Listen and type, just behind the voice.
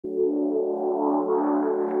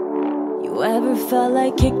ever felt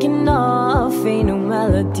like kicking off a new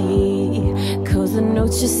melody? Cause the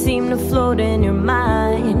notes just seem to float in your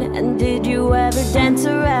mind. And did you ever dance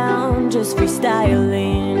around just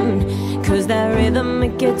freestyling? Cause that rhythm,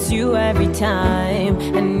 it gets you every time.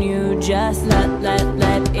 And you just let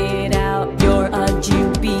it out. You're a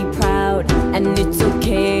Jew, be proud. And it's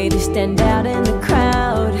okay to stand out in the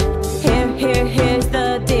crowd. Here's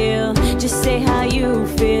the deal. Just say how you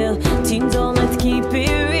feel. Teens on, let's keep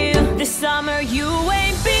it real. This summer you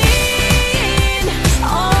ain't been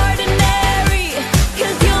ordinary.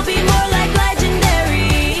 Cause you'll be more like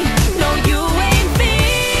legendary. No, you ain't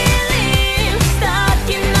feeling stuck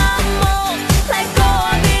in the mold. Let go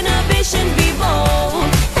of inhibition, be bold.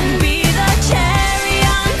 And be the cherry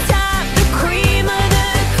on top, the cream of the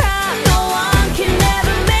crop. No one can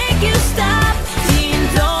ever make you stop.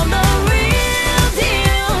 Teens on the real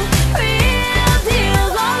deal. Real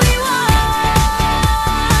deal's all we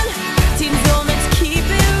want. Teens on, let's keep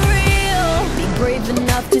it real. Be brave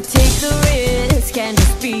enough to take the risk and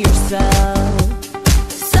just be yourself.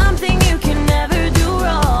 Something you can never do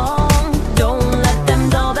wrong. Don't let them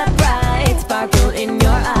dull that bright sparkle in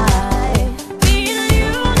your eye. Being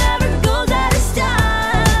you never goes out of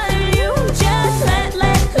style. You just let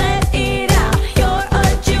it out. You're a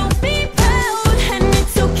Jew, be proud. And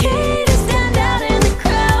it's okay to stand out in the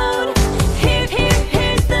crowd.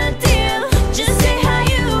 Here's the deal. Just say how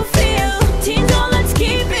you feel. Teens on, let's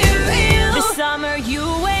keep it real. This summer you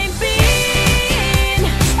ain't been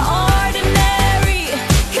ordinary.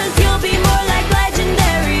 Cause you'll be more like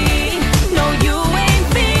legendary. No, you ain't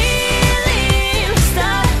feeling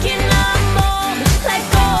stuck in a mold. Let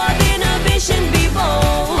go of inhibition, be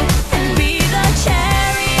bold. And be the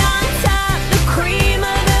cherry on top, the cream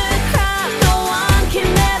of the crop. No one can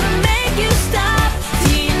ever make you stop.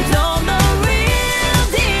 Teens on the real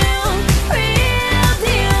deal. Real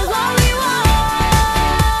deal's all we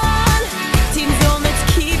want. Teens on, let's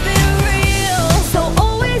keep it real. So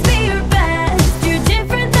always be your best. You're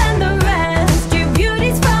different than the rest. Your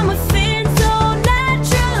beauty's from within so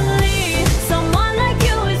naturally. Someone like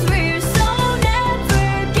you is rare, so never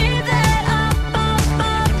give that up.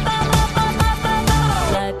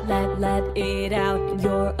 Let it out.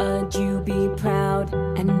 You're a Jew, be proud.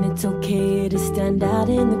 And it's okay to stand out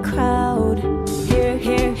in the crowd.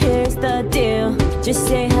 Here's the deal. Just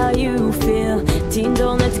say how you feel. Teens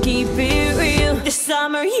on, let's keep it real. This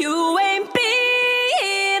summer you ain't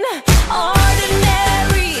been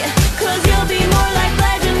ordinary. Cause you'll be more like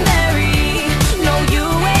legendary. No, you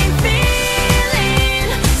ain't feeling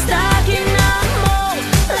stuck in a mold.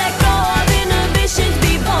 Let go of inhibitions,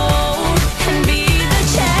 be bold. And be the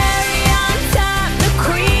cherry on top, the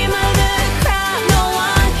cream of the crop. No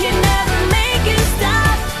one can ever make you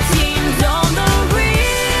stop. Teens on the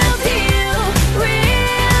real deal.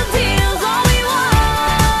 Real deal's all we want.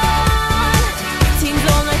 Teens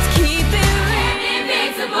on, let's keep it real.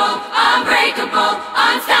 Invincible, unbreakable,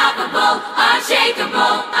 unstoppable,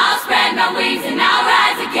 unshakable. I'll spread my wings and I'll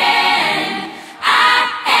rise again. I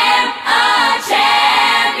am a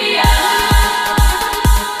champion.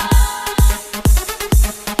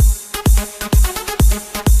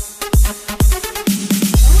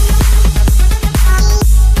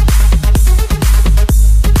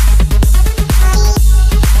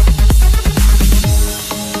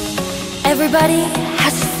 Everybody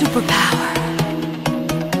has a superpower.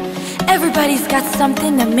 Everybody's got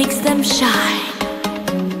something that makes them shine.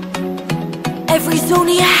 Every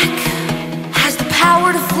Zodiac has the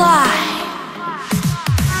power to fly.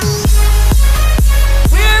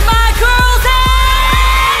 Where my girls at?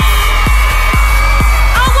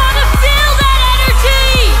 I wanna feel that energy.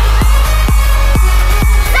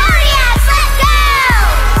 Zodiacs, let's go!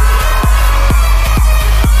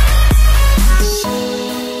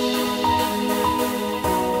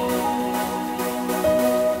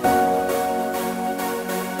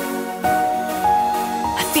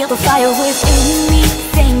 Feel the fire within me,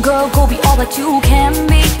 saying girl, go be all that you can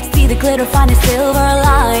be. See the glitter, find a silver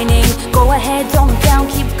lining. Go ahead, don't look down,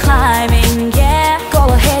 keep climbing, yeah. Go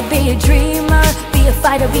ahead, be a dreamer, be a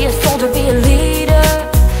fighter, be a soldier, be a leader.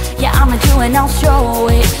 Yeah, I'm a Jew and I'll show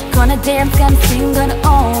it. Gonna dance, gonna sing, gonna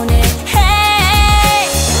own it. Hey,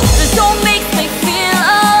 this don't make me feel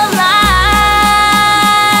alive.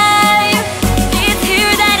 It's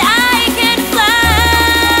here that I can fly.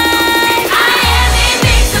 I am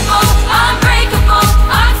invincible, unbreakable,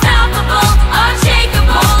 unstoppable,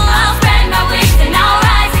 unshakable. I'll spread my wings and I'll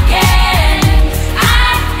rise again.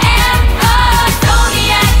 I am a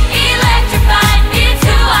Zodiac, electrified. It's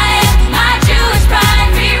who I am, my Jewish pride.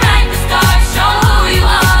 Rewrite the stars, show who you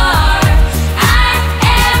are. I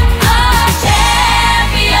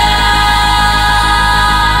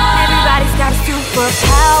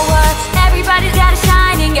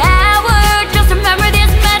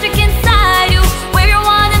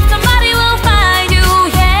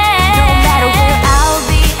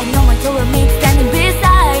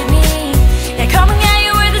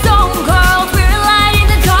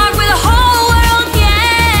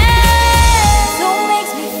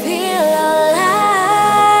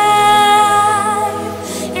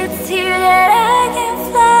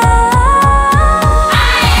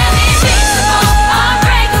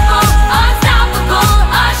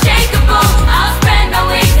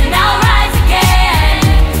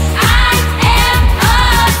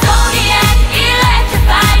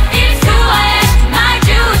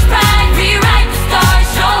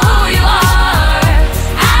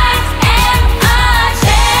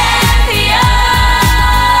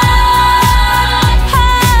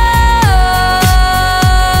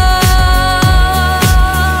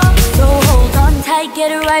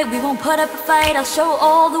get it right, we won't put up a fight. I'll show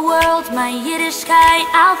all the world my Yiddishkeit.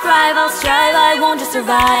 I'll thrive, I'll strive, I won't just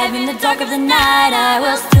survive. In the dark of the night, I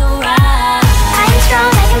will still rise. I am strong,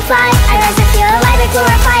 I can fly, I rise, I feel alive, I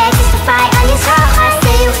glorify, I testify. On your straw,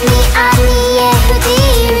 stay with me, Ani Yehudi.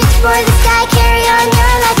 Reach for the sky, carry on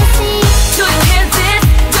your legacy. Do you hear this?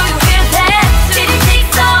 Do you hear that? Did it take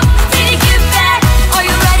some? Did it give back? Are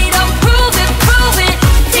you ready to prove it? Prove it.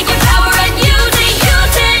 Take your power and use it,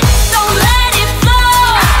 use it. Don't let it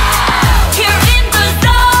flow. Here in the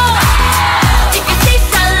zone. If you say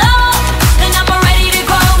shalom, then I'm ready to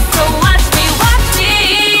go. So watch me, watch me.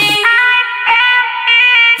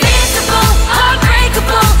 Invincible,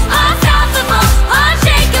 unbreakable, unstoppable,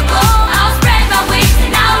 unshakable. I'll spread my wings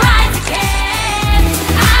and I'll rise again.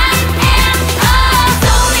 I am a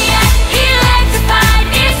zodiac, electrified.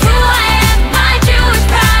 It's who I am, my Jewish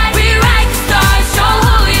pride. Rewrite the stars, show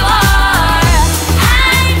who you are. I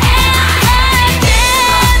am legend.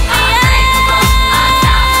 Unbreakable,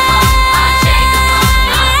 unstoppable, unshakable.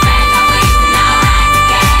 I'll spread my wings and I'll rise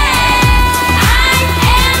again. I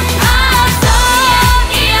am a zodiac,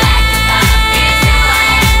 electrified. It's who I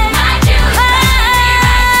am, my Jewish pride. Rewrite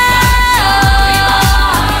the stars, show who you are.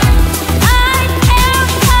 I am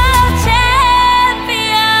a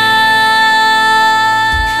champion.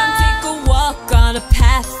 Come take a walk on a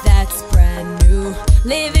path that's brand new.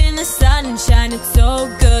 Live in the sunshine, it's so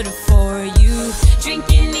good for you. Drink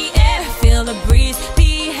in the air, feel the breeze.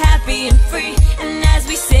 Be happy and free. And as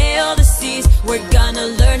we sail the seas, we're gonna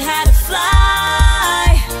learn how to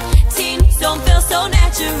fly. Teens don't feel so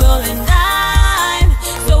natural, and I'm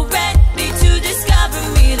so ready to discover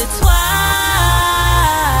me. That's why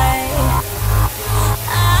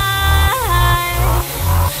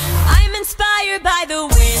I'm inspired by the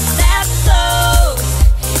wind that blows.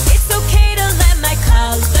 It's okay to let my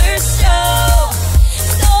colors show.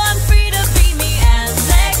 So I'm free to be me and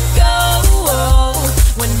let go.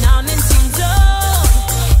 When I'm in tune zone,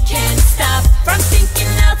 can't stop from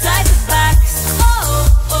thinking outside the box. Oh,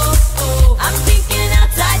 oh, oh, I'm thinking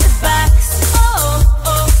outside the box. Oh,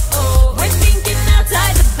 oh, oh, we're thinking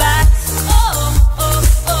outside the box. Oh, oh,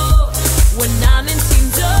 oh, when I'm in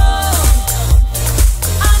tune zone,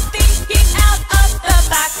 I'm thinking out of the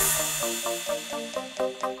box.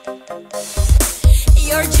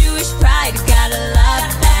 Your Jewish pride, gotta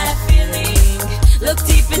love that feeling. Look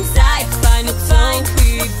deep